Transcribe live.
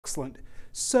Excellent.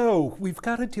 So we've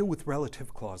got to deal with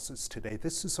relative clauses today.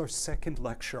 This is our second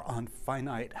lecture on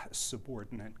finite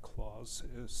subordinate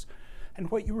clauses. And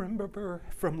what you remember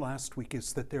from last week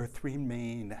is that there are three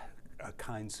main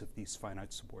kinds of these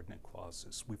finite subordinate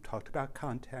clauses. We've talked about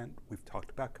content, we've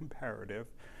talked about comparative,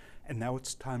 and now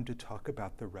it's time to talk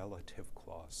about the relative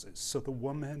clauses. So the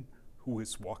woman who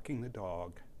is walking the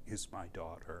dog is my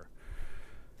daughter.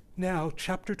 Now,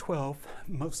 chapter 12,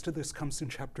 most of this comes in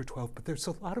chapter 12, but there's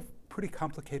a lot of pretty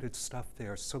complicated stuff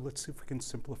there, so let's see if we can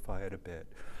simplify it a bit.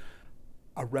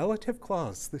 A relative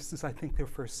clause, this is, I think, their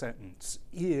first sentence,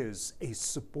 is a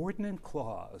subordinate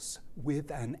clause with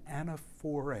an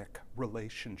anaphoric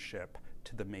relationship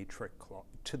to the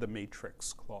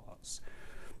matrix clause.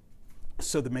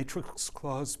 So the matrix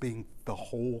clause being the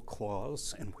whole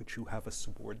clause in which you have a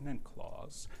subordinate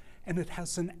clause, and it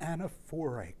has an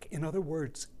anaphoric. In other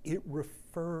words, it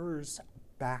refers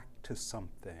back to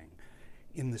something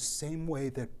in the same way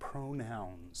that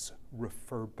pronouns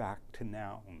refer back to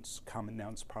nouns, common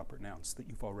nouns, proper nouns that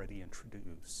you've already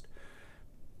introduced.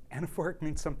 Anaphoric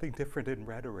means something different in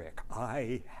rhetoric.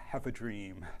 I have a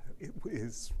dream. It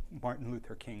is Martin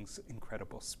Luther King's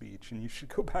incredible speech, and you should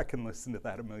go back and listen to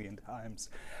that a million times.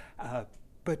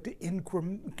 But in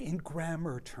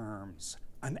grammar terms,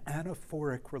 an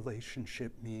anaphoric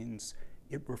relationship means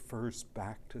it refers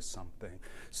back to something.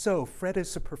 So Fred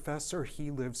is a professor, he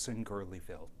lives in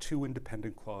Gurleyville. Two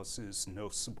independent clauses, no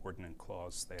subordinate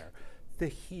clause there. The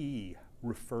he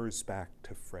refers back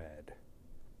to Fred.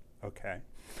 Okay.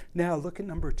 Now look at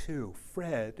number two.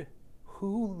 Fred,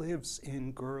 who lives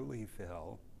in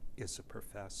Gurleyville, is a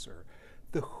professor.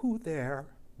 The who there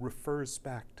refers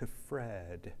back to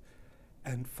Fred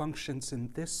and functions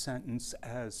in this sentence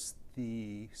as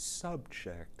the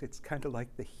subject. It's kind of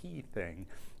like the he thing.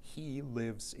 He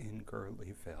lives in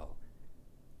Gurleyville,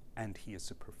 and he is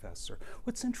a professor.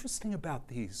 What's interesting about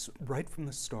these, right from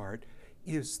the start,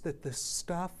 is that the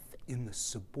stuff in the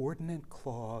subordinate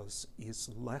clause is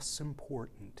less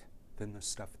important than the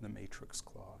stuff in the matrix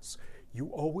clause. You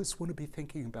always want to be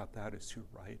thinking about that as you're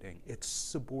writing. It's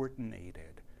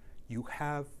subordinated. You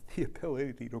have the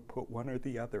ability to put one or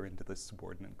the other into the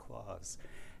subordinate clause,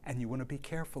 and you want to be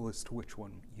careful as to which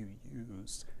one you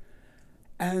use.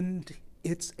 And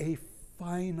it's a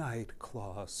finite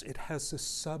clause. It has a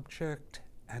subject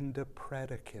and a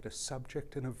predicate, a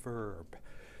subject and a verb.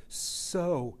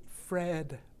 So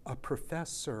Fred, a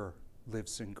professor,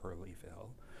 lives in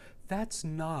Gurleyville. That's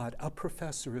not, a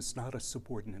professor is not a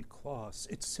subordinate clause.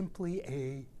 It's simply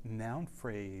a noun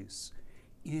phrase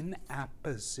in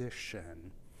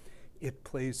apposition. It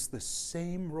plays the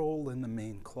same role in the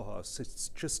main clause. It's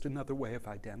just another way of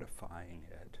identifying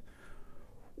it.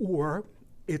 Or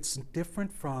it's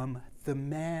different from the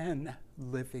man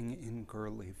living in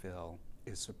Gurleyville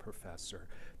is a professor.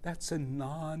 That's a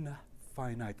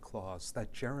non-finite clause,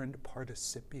 that gerund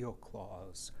participial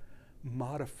clause,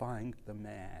 modifying the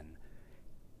man.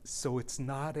 So it's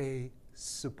not a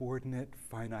subordinate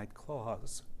finite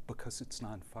clause because it's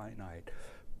non-finite.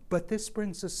 But this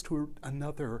brings us to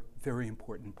another very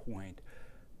important point.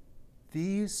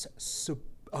 These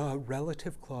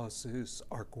relative clauses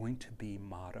are going to be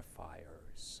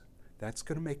modifiers. That's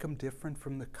going to make them different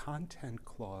from the content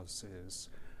clauses,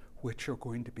 which are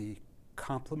going to be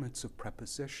complements of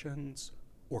prepositions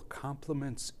or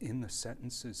complements in the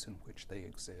sentences in which they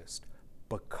exist.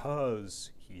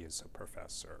 Because he is a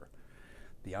professor.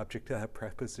 The object of that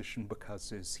preposition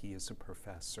because is he is a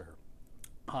professor.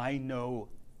 I know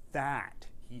that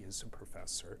he is a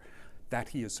professor. That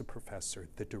he is a professor,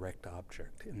 the direct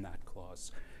object in that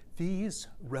clause. These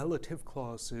relative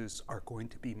clauses are going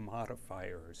to be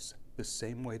modifiers the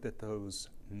same way that those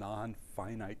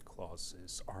non-finite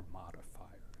clauses are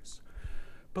modifiers.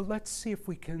 But let's see if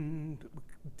we can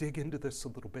dig into this a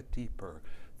little bit deeper.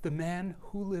 The man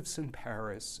who lives in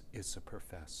Paris is a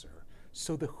professor.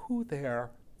 So the who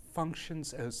there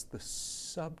functions as the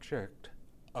subject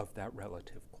of that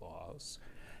relative clause.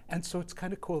 And so it's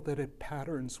kind of cool that it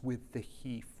patterns with the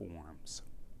he forms.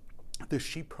 The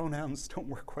she pronouns don't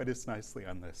work quite as nicely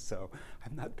on this, so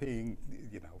I'm not being,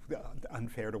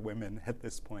 unfair to women at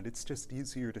this point. It's just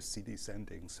easier to see these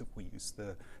endings if we use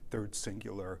the third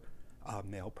singular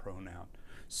male pronoun.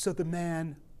 So the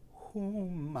man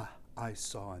whom I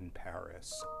saw in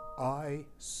Paris, I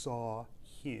saw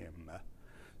him.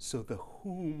 So the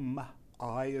whom,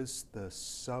 I is the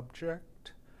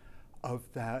subject of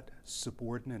that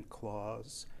subordinate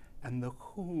clause, and the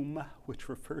whom, which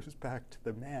refers back to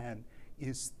the man,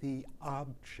 is the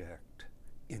object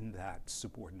in that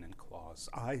subordinate clause.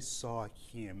 I saw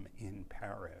him in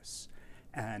Paris,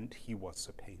 and he was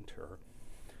a painter.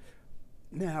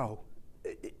 Now,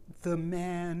 The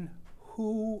man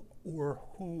who or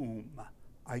whom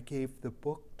I gave the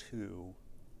book to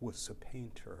was a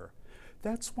painter.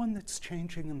 That's one that's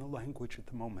changing in the language at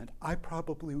the moment. I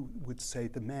probably would say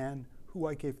the man who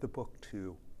I gave the book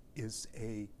to is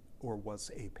or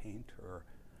was a painter.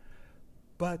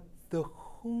 But the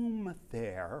whom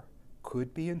there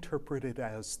could be interpreted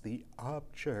as the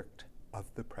object of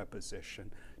the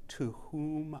preposition. To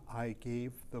whom I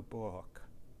gave the book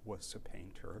was a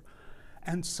painter.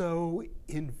 And so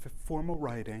in formal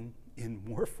writing, in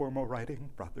more formal writing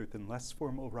rather than less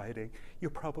formal writing, you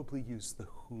probably use the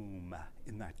whom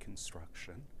in that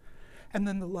construction. And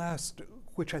then the last,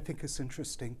 which I think is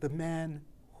interesting, the man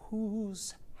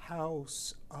whose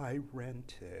house I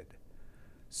rented.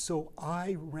 So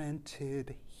I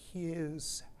rented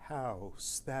his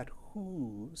house. That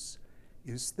whose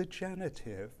is the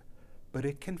genitive, but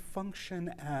it can function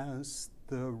as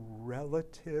the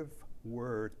relative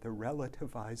word, the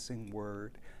relativizing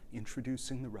word,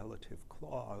 introducing the relative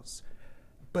clause.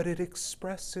 But it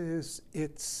expresses,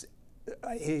 it's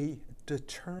a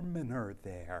determiner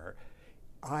there.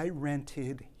 I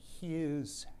rented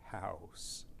his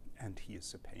house, and he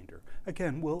is a painter.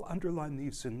 Again, we'll underline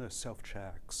these in the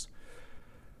self-checks.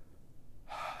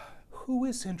 Who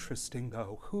is interesting,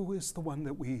 though? Who is the one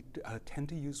that we tend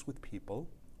to use with people,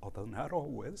 although not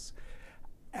always.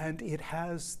 And it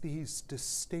has these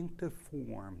distinctive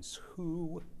forms,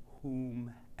 who,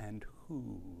 whom, and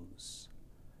whose.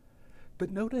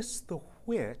 But notice the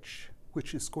which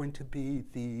is going to be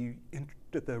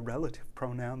the relative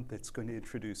pronoun that's going to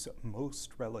introduce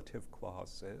most relative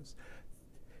clauses,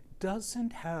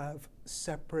 doesn't have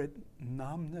separate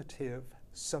nominative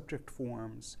subject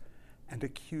forms and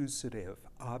accusative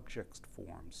object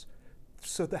forms.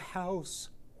 So the house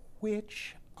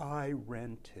which I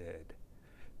rented,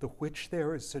 the which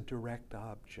there is a direct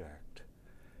object.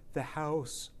 The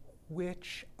house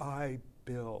which I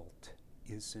built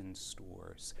is in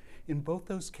stores. In both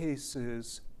those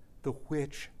cases, the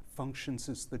which functions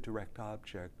as the direct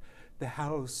object. The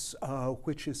house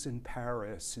which is in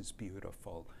Paris is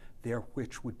beautiful. There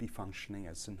which would be functioning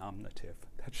as a nominative.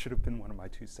 That should have been one of my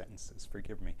two sentences,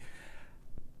 forgive me.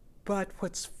 But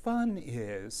what's fun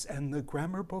is, and the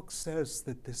grammar book says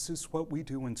that this is what we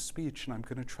do in speech, and I'm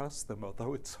going to trust them,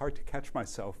 although it's hard to catch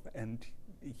myself and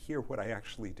hear what I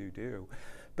actually do.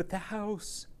 But the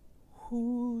house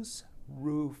whose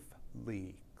roof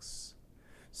leaks.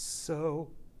 So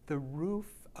the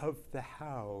roof of the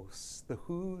house, the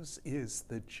whose is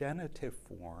the genitive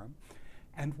form,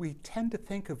 and we tend to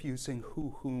think of using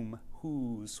who, whom,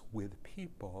 whose with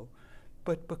people,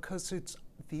 but because it's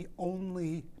the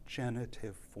only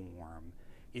genitive form,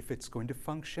 if it's going to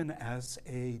function as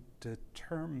a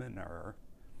determiner,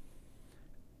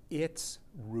 its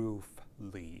roof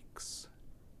leaks,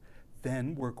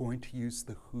 then we're going to use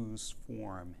the whose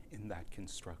form in that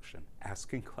construction.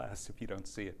 Ask in class if you don't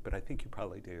see it, but I think you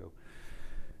probably do.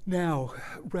 Now,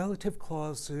 relative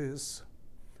clauses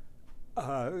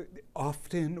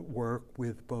often work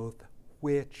with both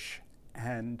which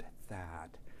and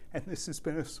that. And this has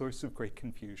been a source of great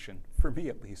confusion, for me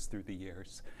at least, through the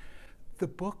years. The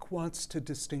book wants to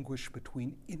distinguish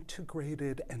between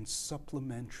integrated and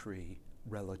supplementary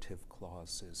relative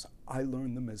clauses. I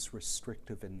learn them as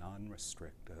restrictive and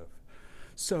non-restrictive.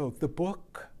 So the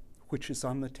book, which is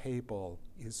on the table,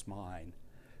 is mine.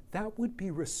 That would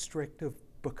be restrictive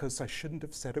because I shouldn't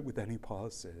have said it with any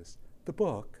pauses. The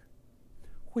book,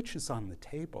 which is on the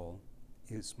table,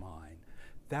 is mine.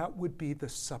 That would be the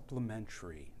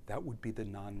supplementary. That would be the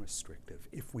non-restrictive.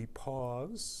 If we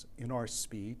pause in our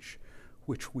speech,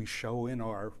 which we show in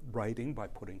our writing by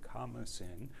putting commas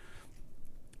in,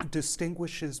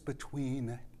 distinguishes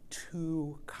between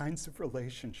two kinds of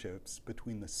relationships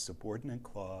between the subordinate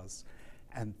clause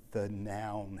and the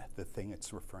noun, the thing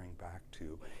it's referring back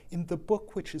to. In the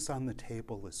book which is on the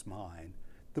table is mine.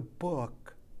 The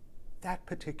book, that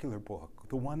particular book,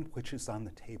 the one which is on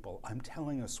the table, I'm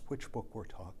telling us which book we're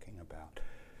talking about.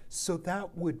 So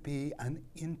that would be an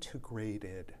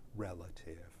integrated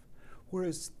relative.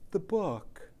 Whereas the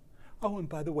book, oh, and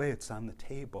by the way, it's on the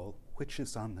table, which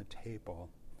is on the table,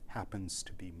 happens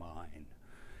to be mine.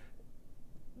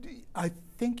 I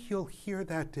think you'll hear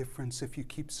that difference if you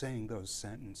keep saying those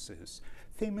sentences.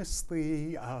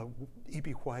 Famously,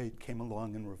 E.B. White came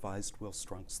along and revised Will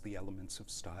Strunk's The Elements of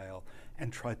Style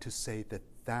and tried to say that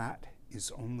that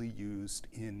is only used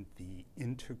in the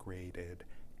integrated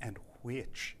and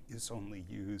which is only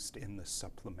used in the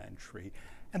supplementary.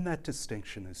 And that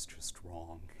distinction is just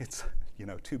wrong. It's,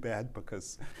 too bad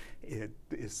because it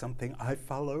is something I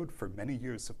followed for many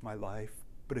years of my life,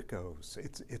 but it goes.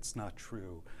 It's not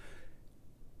true.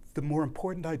 The more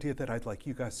important idea that I'd like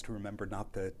you guys to remember,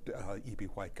 not that E.B.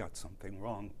 White got something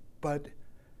wrong, but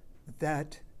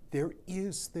that there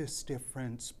is this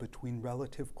difference between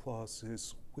relative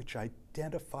clauses which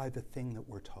identify the thing that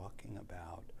we're talking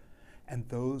about and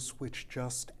those which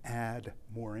just add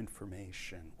more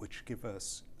information, which give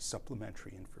us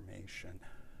supplementary information.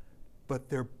 But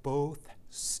they're both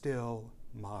still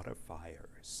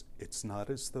modifiers. It's not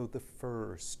as though the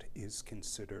first is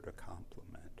considered a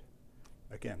complement.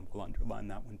 Again, we'll underline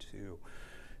that one too.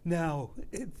 Now,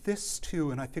 this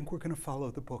too, and I think we're going to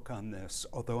follow the book on this,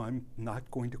 although I'm not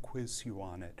going to quiz you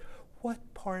on it.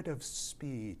 What part of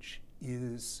speech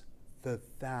is the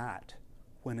that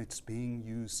when it's being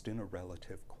used in a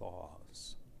relative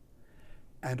clause?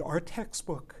 And our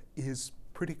textbook is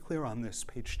pretty clear on this,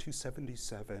 page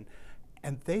 277,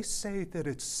 and they say that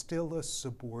it's still a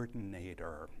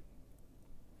subordinator.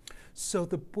 So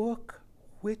the book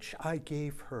which I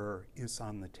gave her is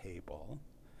on the table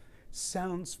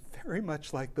sounds very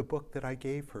much like the book that I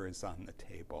gave her is on the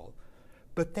table,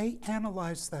 but they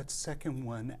analyze that second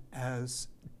one as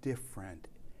different.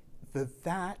 The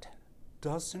that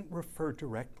doesn't refer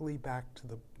directly back to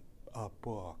the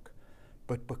book,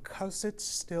 but because it's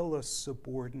still a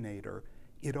subordinator,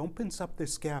 it opens up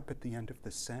this gap at the end of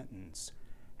the sentence,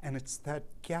 and it's that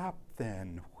gap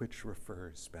then which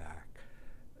refers back.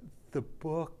 The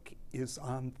book is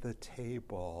on the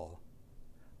table.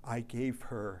 I gave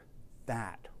her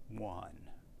that one.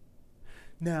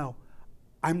 Now,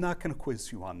 I'm not going to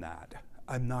quiz you on that.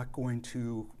 I'm not going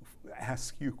to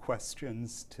ask you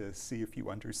questions to see if you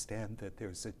understand that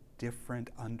there's a different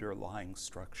underlying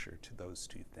structure to those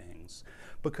two things,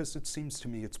 because it seems to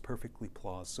me it's perfectly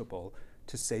plausible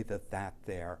to say that that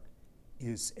there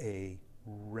is a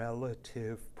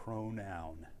relative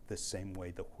pronoun the same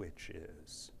way the which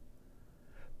is.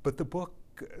 But the book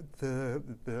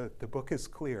is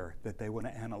clear that they want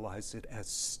to analyze it as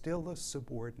still a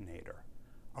subordinator,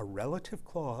 a relative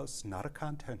clause, not a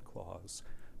content clause,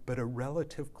 but a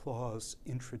relative clause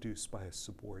introduced by a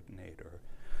subordinator.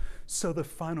 So the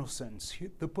final sentence,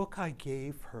 the book I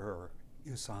gave her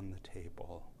is on the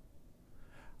table.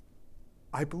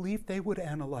 I believe they would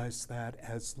analyze that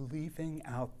as leaving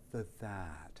out the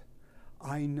that.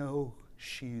 I know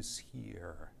she's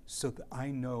here, so that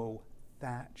I know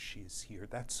that she's here.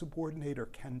 That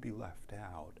subordinator can be left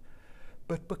out.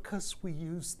 But because we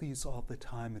use these all the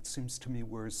time, it seems to me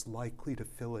we're as likely to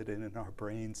fill it in our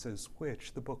brains as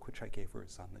which. The book which I gave her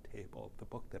is on the table. The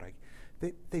book that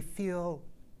they feel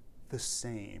the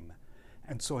same.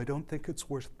 And so I don't think it's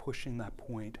worth pushing that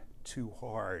point too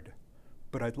hard.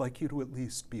 But I'd like you to at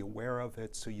least be aware of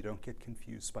it so you don't get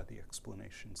confused by the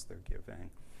explanations they're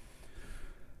giving.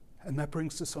 And that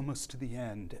brings us almost to the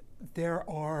end. There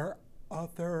are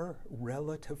other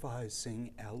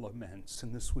relativizing elements,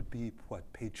 and this would be,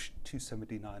 what, page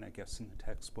 279, I guess, in the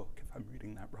textbook, if I'm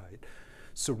reading that right.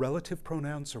 So relative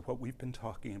pronouns are what we've been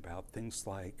talking about, things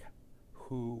like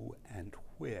who and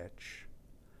which.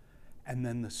 And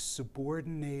then the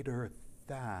subordinator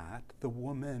that, the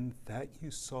woman that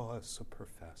you saw as a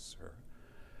professor.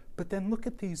 But then look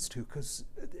at these two, because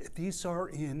these are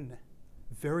in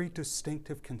very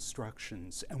distinctive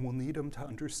constructions, and we'll need them to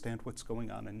understand what's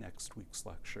going on in next week's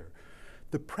lecture.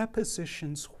 The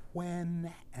prepositions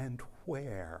when and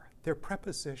where, they're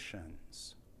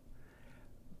prepositions,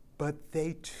 but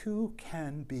they too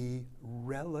can be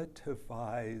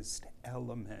relativized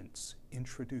elements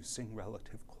introducing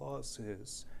relative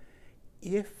clauses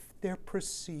if they're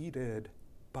preceded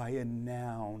by a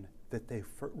noun that they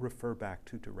refer back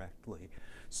to directly.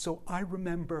 So I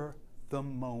remember the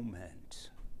moment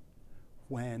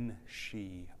when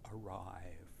she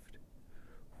arrived.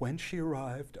 When she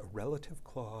arrived, a relative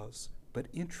clause, but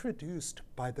introduced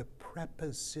by the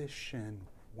preposition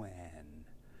when.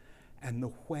 And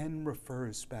the when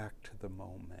refers back to the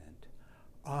moment.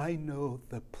 I know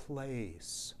the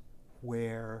place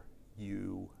where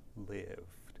you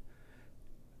lived.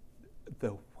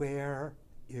 The where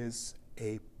is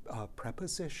a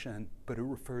preposition, but it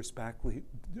refers back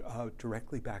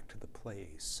directly back to the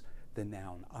place, the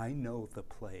noun. I know the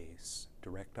place,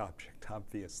 direct object,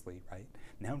 obviously, right?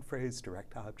 Noun phrase,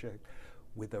 direct object,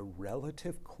 with a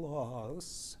relative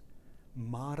clause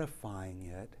modifying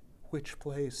it. Which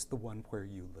place? The one where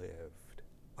you lived.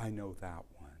 I know that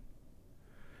one.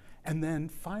 And then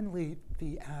finally,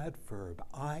 the adverb.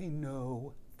 I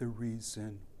know the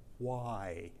reason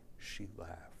why she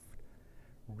left.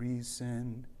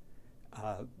 Reason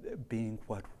being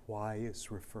what why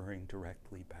is referring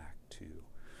directly back to.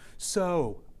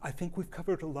 So I think we've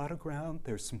covered a lot of ground.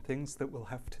 There's some things that we'll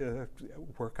have to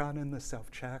work on in the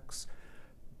self-checks,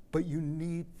 But you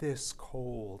need this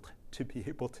cold to be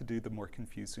able to do the more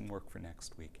confusing work for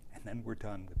next week. And then we're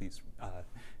done with these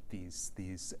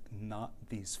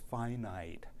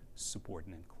finite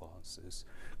subordinate clauses.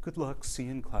 Good luck. See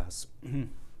you in class.